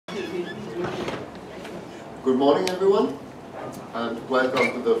Good morning, everyone, and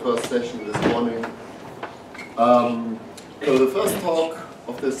welcome to the first session this morning. So the first talk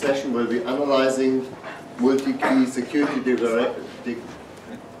of this session will be analyzing multi-key security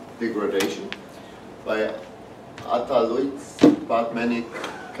degradation by Atta Luiz, Bart Manick,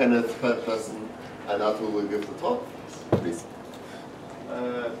 Kenneth Patterson, and Atul will give the talk. Please.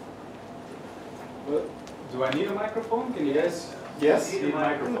 Do I need a microphone? Can you guys? Yes, need a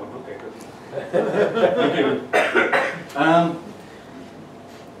microphone. Okay, good. Thank you.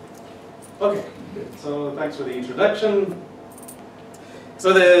 Okay, so thanks for the introduction.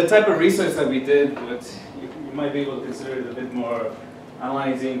 So the type of research that we did, you might be able to consider it a bit more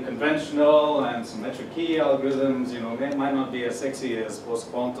analyzing conventional and symmetric key algorithms. You know, it might not be as sexy as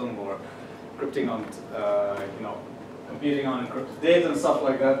post-quantum or encrypting on, computing on encrypted data and stuff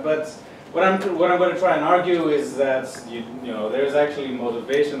like that. But what I'm going to try and argue is that there's actually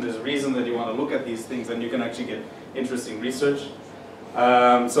motivation, there's reason that you want to look at these things, and you can actually get interesting research.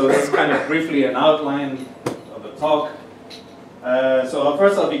 So this is kind of briefly an outline of the talk. So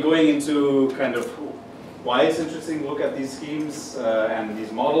first I'll be going into kind of why it's interesting to look at these schemes and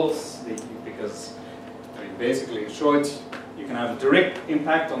these models, because basically in short, you can have a direct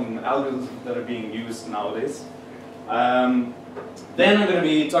impact on algorithms that are being used nowadays. Then I'm going to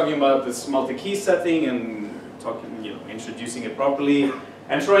be talking about this multi-key setting and introducing it properly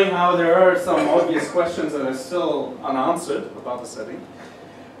and showing how there are some obvious questions that are still unanswered about the setting.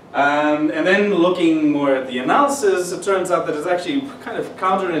 And then looking more at the analysis, it turns out that it's actually kind of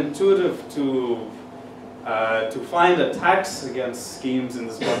counterintuitive to find attacks against schemes in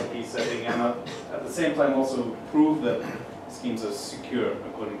this multi-key setting and at the same time also prove that schemes are secure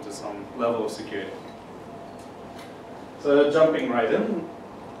according to some level of security. So jumping right in,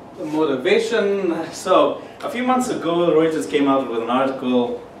 the motivation. So a few months ago, Reuters came out with an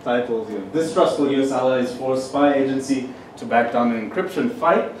article titled "Distrustful US Allies Force Spy Agency to Back Down an Encryption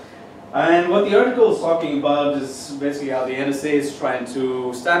Fight." And what the article is talking about is basically how the NSA is trying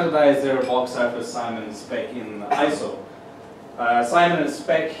to standardize their block ciphers Simon and Spec in ISO. Simon and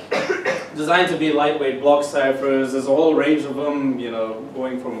Spec, designed to be lightweight block ciphers. There's a whole range of them,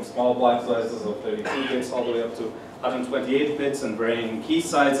 going from small block sizes of 32 bits all the way up to 128 bits and varying key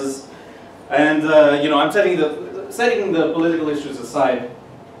sizes. And I'm setting the political issues aside.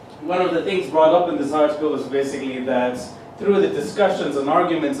 One of the things brought up in this article is basically that through the discussions and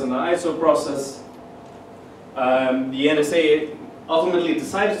arguments in the ISO process, the NSA ultimately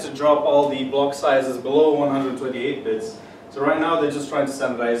decided to drop all the block sizes below 128 bits. So right now they're just trying to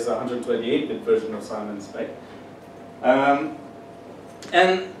standardize the 128-bit version of Simon and Spec.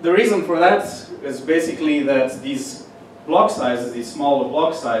 And the reason for that is basically that these block sizes, these smaller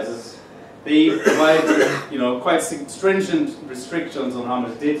block sizes, they provide quite stringent restrictions on how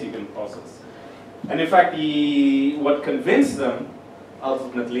much data you can process. And in fact, what convinced them,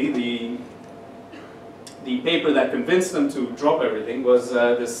 ultimately, the paper that convinced them to drop everything was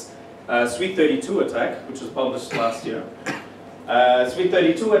this Sweet 32 attack, which was published last year. Sweet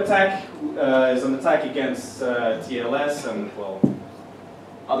 32 attack is an attack against TLS and, well,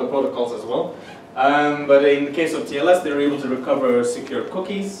 other protocols as well. But in the case of TLS, they were able to recover secure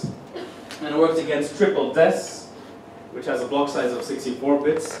cookies. And it works against triple DES, which has a block size of 64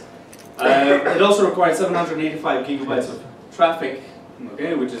 bits. It also requires 785 gigabytes of traffic,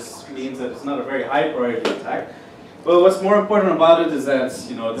 okay, which means that it's not a very high priority attack. But what's more important about it is that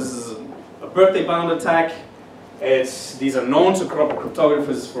this is a birthday bound attack. These are known to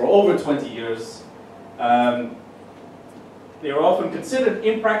cryptographers for over 20 years. They are often considered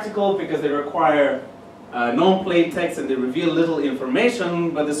impractical because they require known plain text and they reveal little information,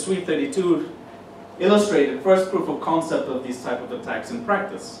 but the Sweet 32 illustrated first proof of concept of these type of attacks in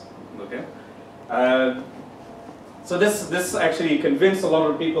practice. Okay, so this actually convinced a lot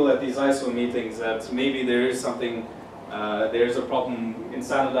of people at these ISO meetings that maybe there is something, there's a problem in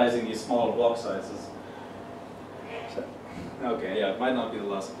standardizing these smaller block sizes. Okay, yeah, it might not be the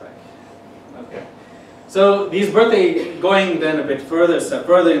last attack. Okay. So going then a bit further, step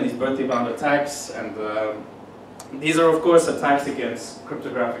further in these birthday-bound attacks, and these are of course attacks against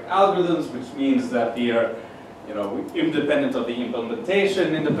cryptographic algorithms, which means that they are, independent of the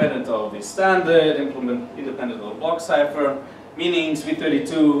implementation, independent of the standard, independent of the block cipher, meaning Sweet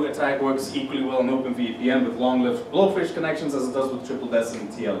 32 attack works equally well in OpenVPN with long-lived blowfish connections as it does with triple DES and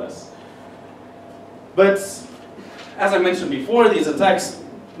TLS. But as I mentioned before, these attacks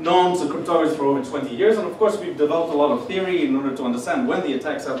known to cryptographers for over 20 years, and of course we've developed a lot of theory in order to understand when the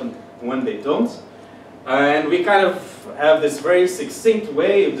attacks happen and when they don't. And we kind of have this very succinct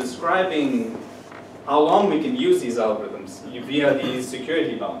way of describing how long we can use these algorithms via these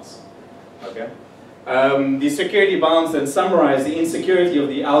security bounds. Okay? These security bounds then summarize the insecurity of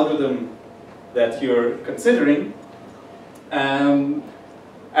the algorithm that you're considering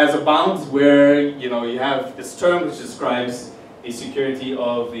as a bound where you have this term which describes the security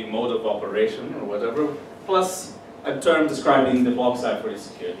of the mode of operation or whatever, plus a term describing the block cipher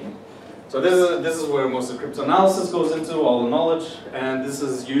security. So this is where most of the cryptanalysis goes into, all the knowledge, and this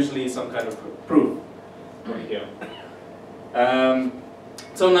is usually some kind of proof right here.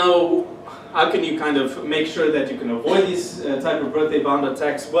 So now, how can you kind of make sure that you can avoid these type of birthday bound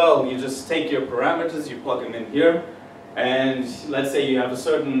attacks? Well, you just take your parameters, you plug them in here, and let's say you have a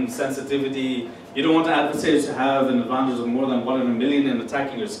certain sensitivity. You don't want the adversaries to have an advantage of more than 1 in a million in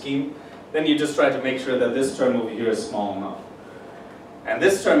attacking your scheme. Then you just try to make sure that this term over here is small enough. And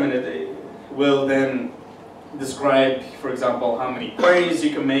this term in it will then describe, for example, how many queries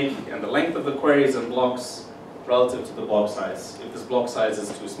you can make and the length of the queries and blocks relative to the block size. If this block size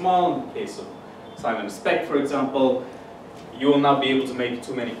is too small, in the case of Simon Spec, for example, you will not be able to make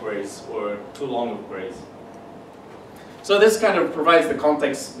too many queries or too long of queries. So this kind of provides the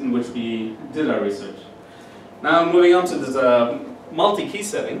context in which we did our research. Now moving on to this multi-key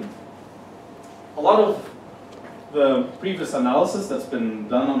setting. A lot of the previous analysis that's been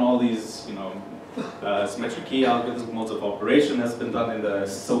done on all these, symmetric key algorithms, modes of operation has been done in the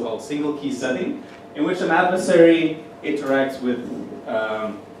so-called single key setting, in which an adversary interacts with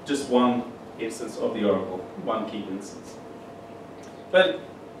just one instance of the oracle, one key instance. But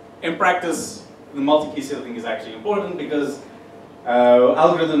in practice, the multi-key setting is actually important because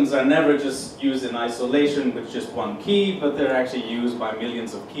algorithms are never just used in isolation with just one key, but they're actually used by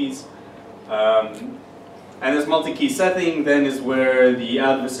millions of keys. And this multi-key setting then is where the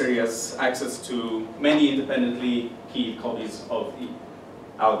adversary has access to many independently keyed copies of the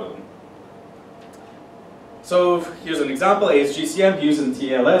algorithm. So here's an example, ASGCM used in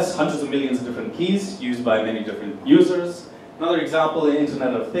TLS, hundreds of millions of different keys used by many different users. Another example, in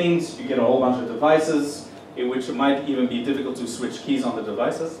Internet of Things, you get a whole bunch of devices in which it might even be difficult to switch keys on the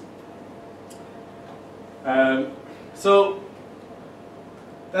devices. So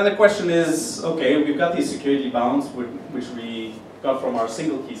then the question is, okay, we've got these security bounds which we got from our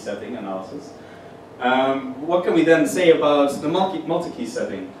single key setting analysis. What can we then say about the multi-key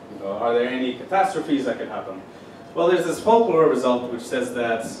setting? Are there any catastrophes that could happen? Well, there's this folklore result which says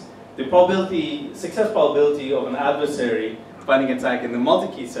that the success probability of an adversary finding attack in the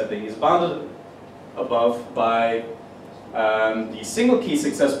multi-key setting is bounded above by the single key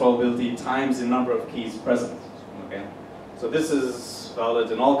success probability times the number of keys present. Okay, so this is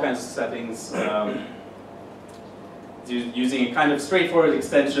valid in all kinds of settings, using a kind of straightforward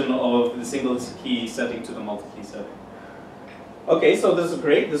extension of the single key setting to the multi-key setting. Okay, so this is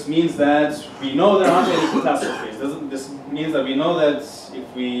great. This means that we know there aren't any catastrophes. This means that we know that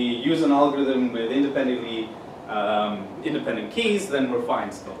if we use an algorithm with independent keys, then we're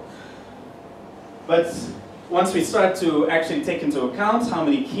fine still. But once we start to actually take into account how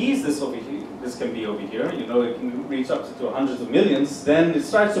many keys this can be over here, it can reach up to hundreds of millions, then it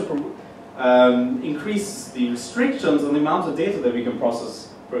starts to increase the restrictions on the amount of data that we can process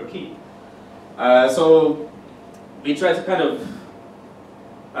per key. So we tried to kind of,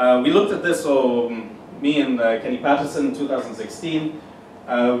 we looked at this, so me and Kenny Patterson in 2016,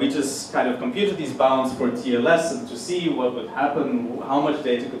 we just kind of computed these bounds for TLS and to see what would happen, how much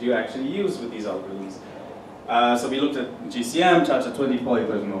data could you actually use with these algorithms. So we looked at GCM, Cha-Cha-20, Poly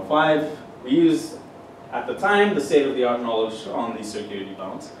 05. We used, at the time, the state-of-the-art knowledge on these security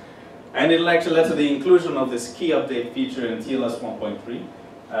bounds. And it actually led to the inclusion of this key update feature in TLS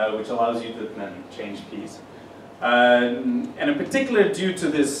 1.3, which allows you to then change keys. And in particular due to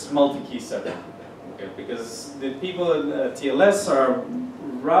this multi-key setting, okay, because the people at TLS are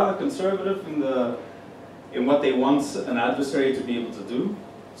rather conservative in what they want an adversary to be able to do.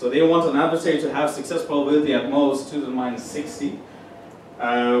 So they want an adversary to have success probability at most 2 to the minus 60,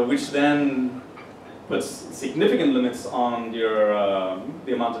 which then puts significant limits on your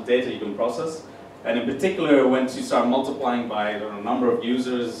the amount of data you can process. And in particular, once you start multiplying by the number of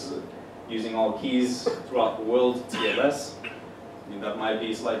users using all keys throughout the world, TLS. I mean, that might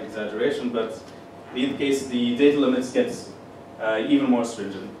be a slight exaggeration, but in either case, the data limits get even more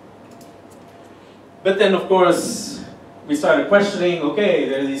stringent. But then, of course, we started questioning, okay,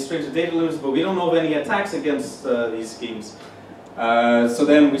 there are these stringent data limits, but we don't know of any attacks against these schemes. So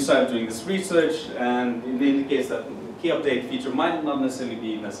then we started doing this research, and it indicates that the key update feature might not necessarily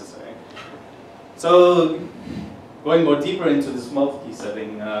be necessary. So, going more deeper into this multi-key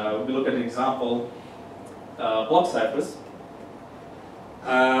setting, we look at an example, block ciphers.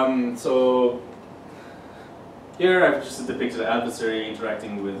 So here I've just depicted an adversary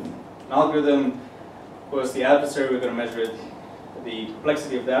interacting with an algorithm. course, the adversary, we're going to measure the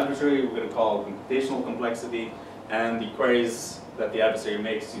complexity of the adversary, we're going to call computational complexity, and the queries that the adversary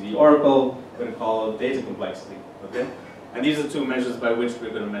makes to the oracle, we're going to call data complexity. Okay? And these are two measures by which we're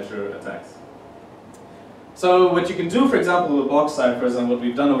going to measure attacks. So what you can do, for example, with block ciphers, and what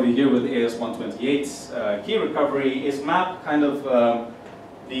we've done over here with AS128 key recovery, is map kind of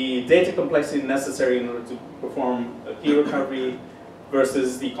the data complexity necessary in order to perform a key recovery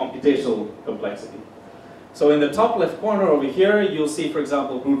versus the computational complexity. So in the top left corner over here, you'll see, for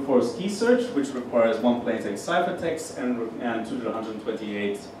example, brute force key search, which requires 1 plaintext ciphertext and 2 to the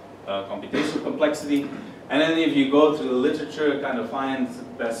 128 computational complexity. And then if you go through the literature, kind of find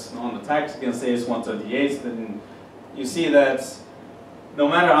best known attacks against AS128, then you see that no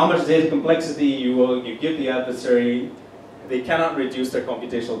matter how much data complexity you give the adversary, they cannot reduce their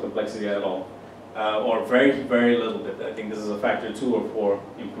computational complexity at all, or very, very little bit. I think this is a factor 2 or 4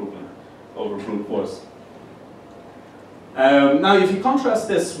 improvement over brute force. Now, if you contrast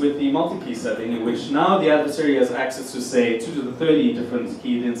this with the multi-key setting, in which now the adversary has access to, say, 2 to the 30 different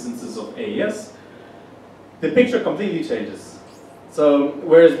keyed instances of AES, the picture completely changes. So,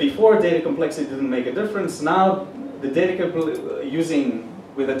 whereas before data complexity didn't make a difference, now the data using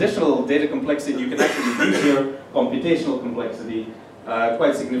with additional data complexity, you can actually reduce your computational complexity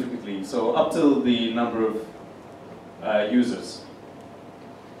quite significantly. So, up till the number of users.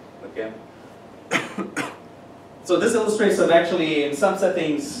 Okay. So this illustrates that actually, in some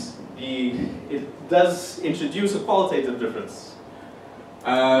settings, it does introduce a qualitative difference.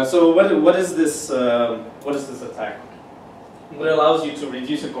 So what is this attack? What allows you to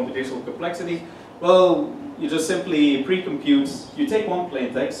reduce your computational complexity? Well, you just simply pre-compute. You take one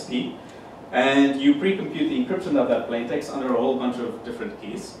plaintext key, and you pre-compute the encryption of that plaintext under a whole bunch of different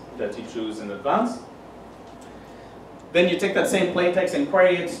keys that you choose in advance. Then you take that same plaintext and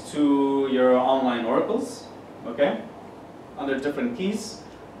query it to your online oracles. Okay, under different keys.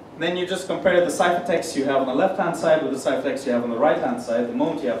 Then you just compare the ciphertext you have on the left-hand side with the ciphertext you have on the right-hand side. The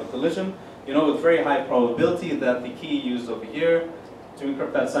moment you have a collision, you know with very high probability that the key used over here to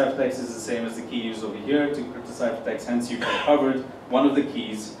encrypt that ciphertext is the same as the key used over here to encrypt the ciphertext. Hence, you've recovered one of the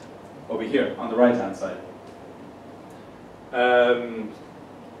keys over here on the right-hand side.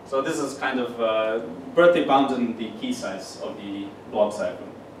 So this is kind of birthday bound in the key size of the block cipher.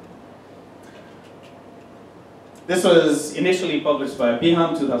 This was initially published by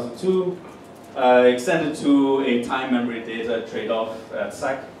Biham 2002, extended to a time memory data trade-off at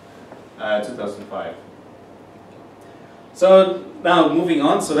SAC 2005. So now moving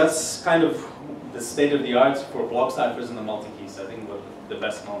on, so that's kind of the state of the art for block ciphers in the multi-key setting, but the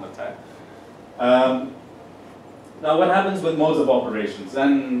best known attack. Now what happens with modes of operations,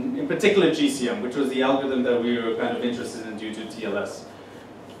 and in particular GCM, which was the algorithm that we were kind of interested in due to TLS.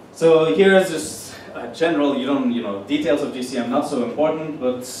 So here is just general, details of GCM not so important,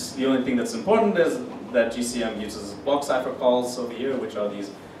 but the only thing that's important is that GCM uses block cipher calls over here, which are these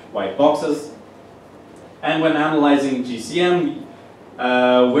white boxes. And when analyzing GCM,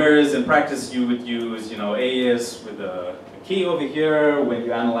 whereas in practice you would use, AES with a key over here, when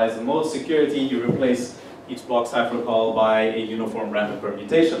you analyze the mode security, you replace each block cipher call by a uniform random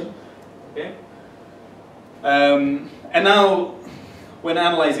permutation. Okay. And now, when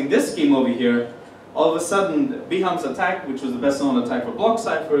analyzing this scheme over here, all of a sudden, Biham's attack, which was the best known attack for block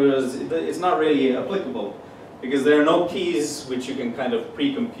ciphers, it's not really applicable because there are no keys which you can kind of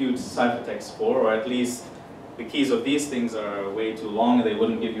pre-compute ciphertext for, or at least the keys of these things are way too long and they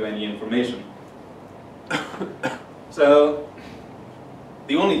wouldn't give you any information. So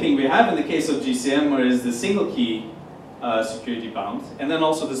the only thing we have in the case of GCM is the single key security bound, and then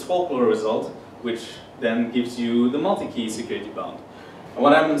also this folklore result, which then gives you the multi-key security bound. And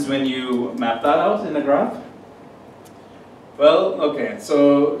what happens when you map that out in a graph? Well, okay,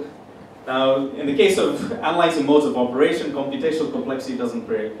 so now in the case of analyzing modes of operation, computational complexity doesn't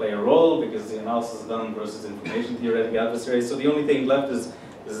play a role because the analysis is done versus information theoretic adversary. So the only thing left is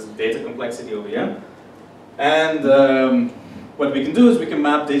data complexity over here. And what we can do is we can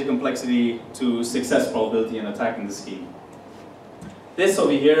map data complexity to success probability in attacking the scheme. This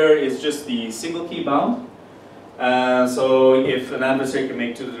over here is just the single key bound. So if an adversary can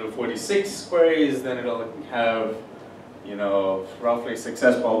make 2 to the 46 queries, then it'll have, roughly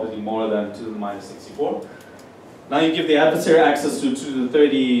success probability more than 2 to the minus 64. Now you give the adversary access to 2 to the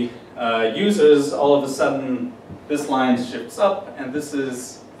 30 users, all of a sudden this line shifts up, and this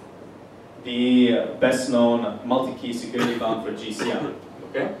is the best known multi-key security bound for GCM.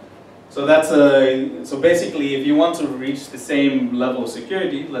 Okay? So that's so basically, if you want to reach the same level of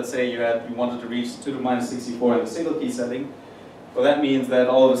security, let's say you wanted to reach 2 to the minus 64 in the single key setting, well that means that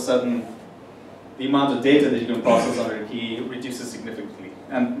all of a sudden the amount of data that you can process under a key reduces significantly.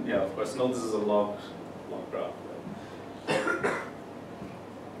 And yeah, of course, note this is a log graph.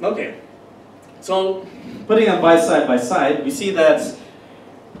 Okay, so putting them side by side, we see that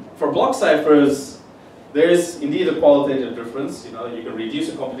for block ciphers, there is indeed a qualitative difference. You know, you can reduce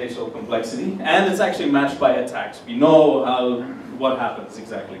the computational complexity, and it's actually matched by attacks. We know what happens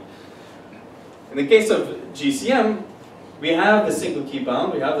exactly. In the case of GCM, we have the single key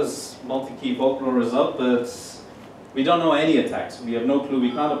bound, we have this multi-key folklore result, but we don't know any attacks. We have no clue.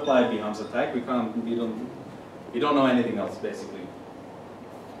 We can't apply Biham's attack. We don't know anything else, basically.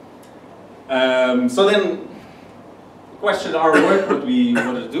 So then, the question, our work, what we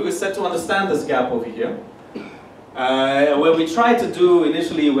wanted to do, is set to understand this gap over here. What we tried to do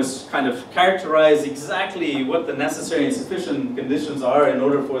initially was kind of characterize exactly what the necessary and sufficient conditions are in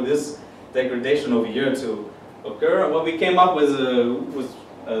order for this degradation over here to occur. And what we came up with was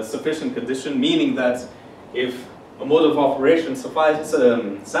a sufficient condition, meaning that if a mode of operation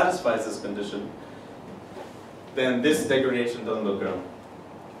satisfies this condition, then this degradation doesn't occur.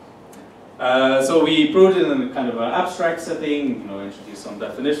 So we proved it in a kind of an abstract setting, introduced some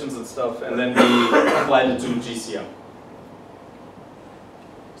definitions and stuff, and then we applied it to GCM.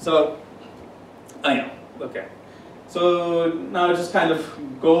 So, okay. So now just kind of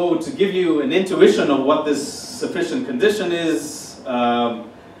go to give you an intuition of what this sufficient condition is.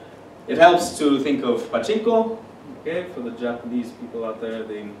 It helps to think of pachinko. Okay, for the Japanese people out there,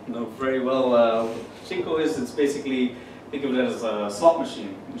 they know very well what pachinko is. It's basically, think of it as a slot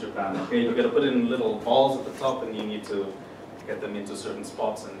machine in Japan. Okay, you got to put in little balls at the top, and you need to get them into certain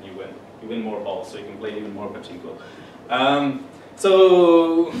spots, and you win. You win more balls, so you can play even more pachinko.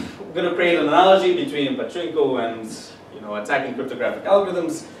 So we're going to create an analogy between pachinko and attacking cryptographic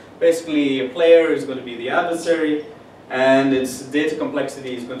algorithms. Basically, a player is going to be the adversary, and its data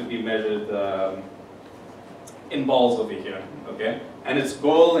complexity is going to be measured in balls over here. Okay, and its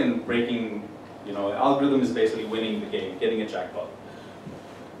goal in breaking algorithm is basically winning the game, getting a jackpot.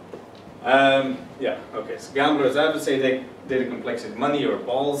 Yeah, okay, so gambler is adversary, data complexity, money or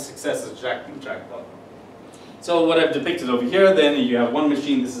balls, success is jackpot. So what I've depicted over here, then you have one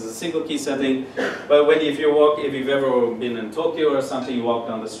machine, this is a single key setting, but if you've ever been in Tokyo or something, you walk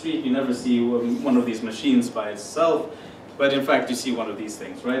down the street, you never see one of these machines by itself, but in fact you see one of these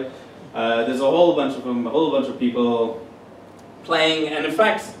things, right? There's a whole bunch of them, a whole bunch of people playing, and in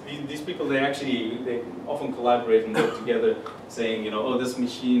fact, these people, they often collaborate and work together, saying, oh, this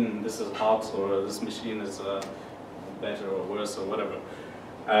machine, this is hot, or this machine is better or worse, or whatever.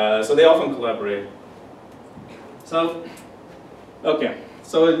 So they often collaborate. So, okay,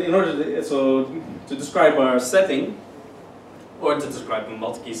 so in order to describe our setting, or to describe a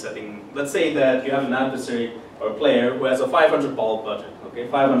multi-key setting, let's say that you have an adversary or a player who has a 500 ball budget, okay,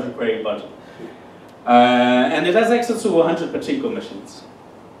 500 query budget. And it has access to 100 pachinko machines.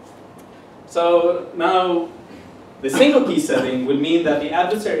 So now, the single key setting would mean that the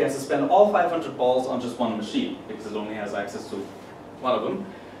adversary has to spend all 500 balls on just one machine, because it only has access to one of them.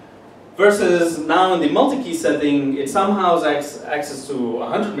 Versus now in the multi-key setting, it somehow has access to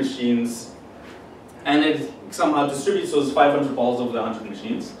 100 machines, and it somehow distributes those 500 balls over the 100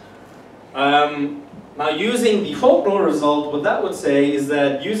 machines. Now using the folklore result, what that would say is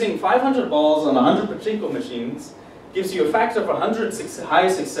that using 500 balls on 100 pachinko machines gives you a factor of 100 high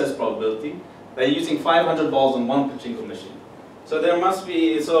success probability than using 500 balls on one pachinko machine. So there must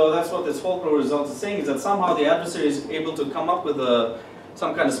be, so that's what this folklore result is saying, is that somehow the adversary is able to come up with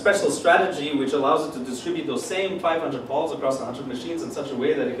some kind of special strategy which allows it to distribute those same 500 balls across 100 machines in such a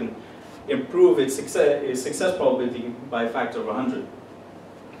way that it can improve its success probability by a factor of 100.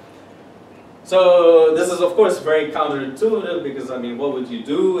 So this is of course very counterintuitive, because I mean, what would you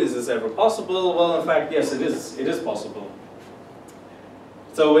do? Is this ever possible? Well, in fact, yes, it is. It is possible.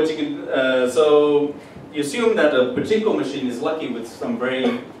 So what you can, so you assume that a pachinko machine is lucky with some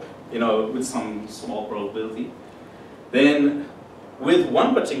very, with some small probability. Then, with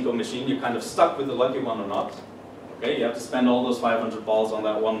one pachinko machine, you're kind of stuck with the lucky one or not. Okay, you have to spend all those 500 balls on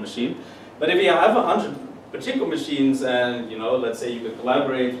that one machine. But if you have 100 pachinko machines, and let's say you could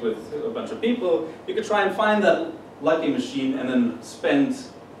collaborate with a bunch of people, you could try and find that lucky machine and then spend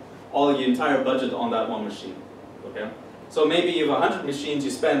all your entire budget on that one machine. Okay, so maybe you have 100 machines,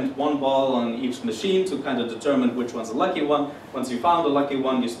 you spend one ball on each machine to kind of determine which one's a lucky one. Once you found a lucky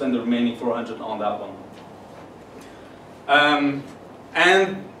one, you spend the remaining 400 on that one.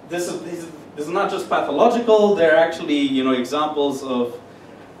 And this is not just pathological. There are actually examples of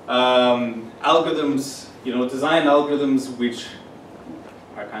algorithms, design algorithms which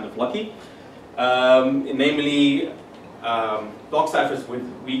are kind of lucky, namely block ciphers with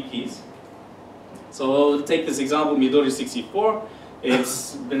weak keys. So take this example, Midori 64.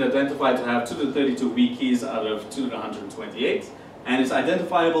 It's been identified to have 2 to the 32 weak keys out of 2 to the 128, and it's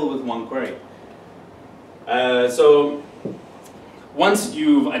identifiable with one query. So once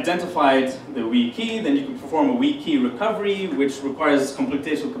you've identified the weak key, then you can perform a weak key recovery, which requires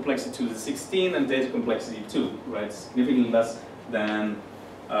computational complexity 2 to the 16 and data complexity 2, right? Significantly less than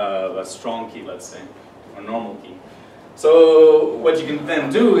a strong key, let's say, or normal key. So what you can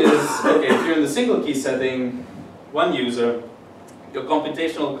then do is, okay, if you're in the single key setting, one user, your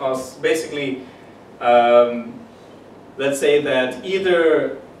computational costs basically, let's say that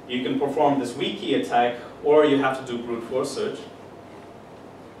either you can perform this weak key attack or you have to do brute force search.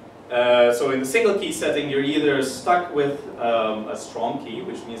 So in the single key setting, you're either stuck with a strong key,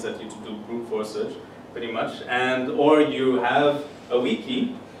 which means that you have to do brute force search, pretty much, or you have a weak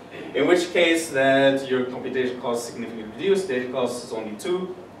key, in which case that your computation cost is significantly reduced, data cost is only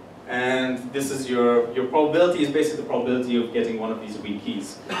 2, and this is your probability is basically the probability of getting one of these weak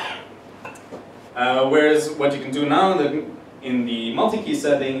keys. Whereas what you can do now in the multi-key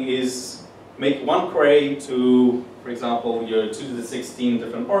setting is make one query to, for example, your 2 to the 16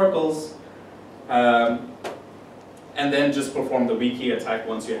 different oracles, and then just perform the weak key attack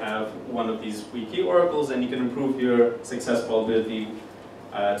once you have one of these weak key oracles, and you can improve your success probability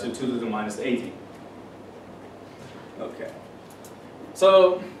to 2 to the minus 80. Okay.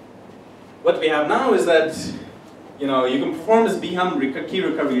 So what we have now is that you can perform this BHAM key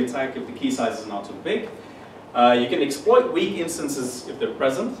recovery attack if the key size is not too big. You can exploit weak instances if they're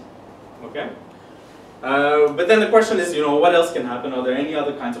present. Okay. But then the question is, what else can happen? Are there any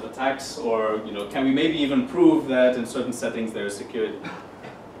other kinds of attacks, or can we maybe even prove that in certain settings there is security?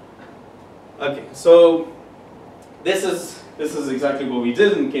 Okay, so this is exactly what we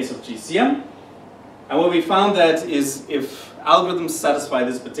did in the case of GCM, and what we found that is if algorithms satisfy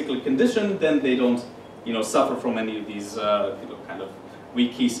this particular condition, then they don't suffer from any of these kind of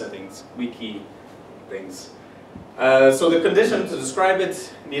weak key settings, weak key things. So the condition to describe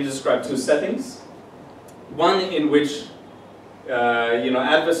it need to describe two settings. One in which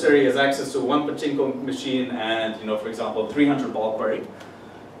adversary has access to one pachinko machine and for example 300 ball query,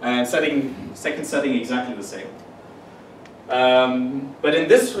 and second setting exactly the same. But in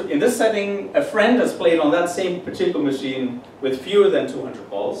this setting, a friend has played on that same pachinko machine with fewer than 200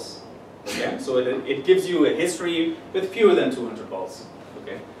 balls. Okay, so it gives you a history with fewer than 200 balls.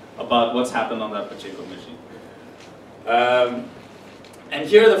 Okay, about what's happened on that pachinko machine. And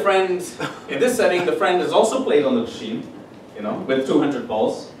here the friend, in this setting, the friend has also played on the machine, with 200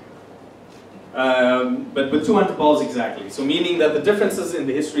 balls. But with 200 balls exactly. So meaning that the differences in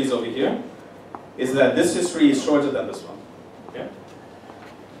the histories over here is that this history is shorter than this one. Okay?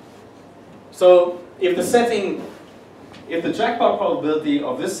 So if the jackpot probability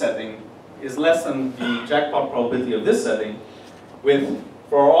of this setting is less than the jackpot probability of this setting,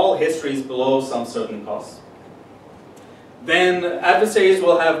 for all histories below some certain cost, then adversaries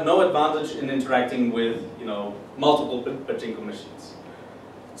will have no advantage in interacting with multiple pachinko machines.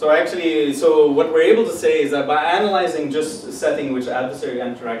 So what we're able to say is that by analyzing just a setting which adversary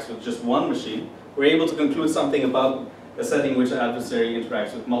interacts with just one machine, we're able to conclude something about a setting which adversary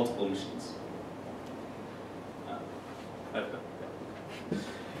interacts with multiple machines.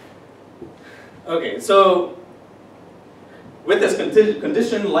 Okay, so with this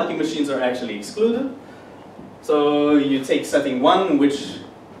condition, lucky machines are actually excluded. So you take setting 1, which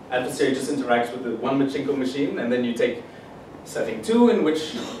adversary just interacts with the one pachinko machine, and then you take setting 2, in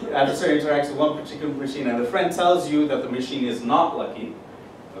which adversary interacts with one pachinko machine, and the friend tells you that the machine is not lucky,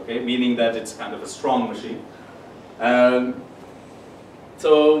 okay, meaning that it's kind of a strong machine.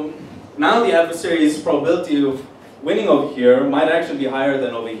 So now the adversary's probability of winning over here might actually be higher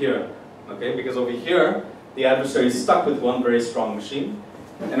than over here, okay, because over here the adversary is stuck with one very strong machine.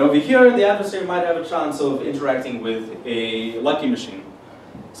 And over here, the adversary might have a chance of interacting with a lucky machine.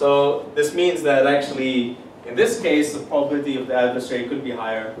 So this means that actually, in this case, the probability of the adversary could be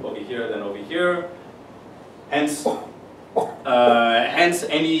higher over here than over here. Hence,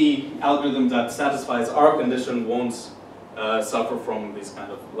 any algorithm that satisfies our condition won't suffer from this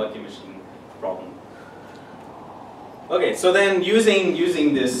kind of lucky machine problem. Okay, so then using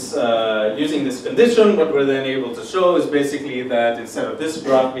this condition, what we're then able to show is basically that instead of this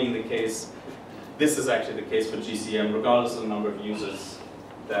graph being the case, this is actually the case for GCM, regardless of the number of users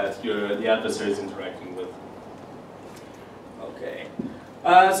that the adversary is interacting with. Okay,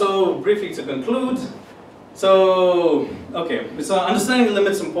 so briefly to conclude, so understanding the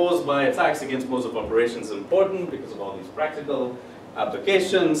limits imposed by attacks against modes of operations is important because of all these practical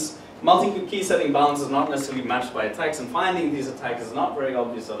applications. Multi-key setting balance is not necessarily matched by attacks, and finding these attacks is not very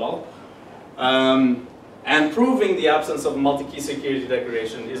obvious at all. And proving the absence of multi-key security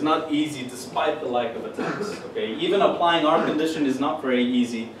degradation is not easy despite the lack of attacks. Okay? Even applying our condition is not very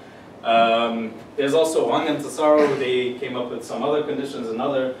easy. There's also Wang and Tesaro, they came up with some other conditions and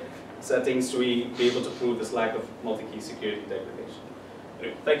other settings to be able to prove this lack of multi-key security degradation.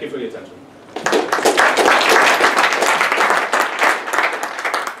 Anyway, thank you for your attention. Do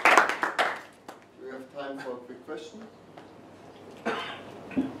we have time for a quick question?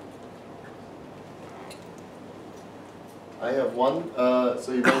 I have one.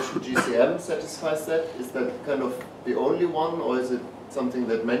 So you mentioned GCM satisfies that. Is that kind of the only one, or is it something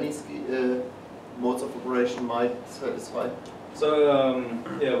that many modes of operation might satisfy? So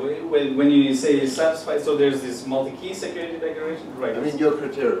yeah, when you say satisfied, so there's this multi-key security degradation, right? I mean your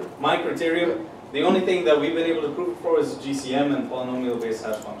criterion. My criterion. The only thing that we've been able to prove it for is GCM and polynomial-based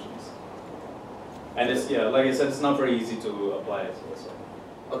hash functions. And it's, yeah, like I said, it's not very easy to apply it also.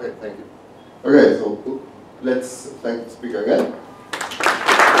 Okay, thank you. Okay, so let's thank the speaker again.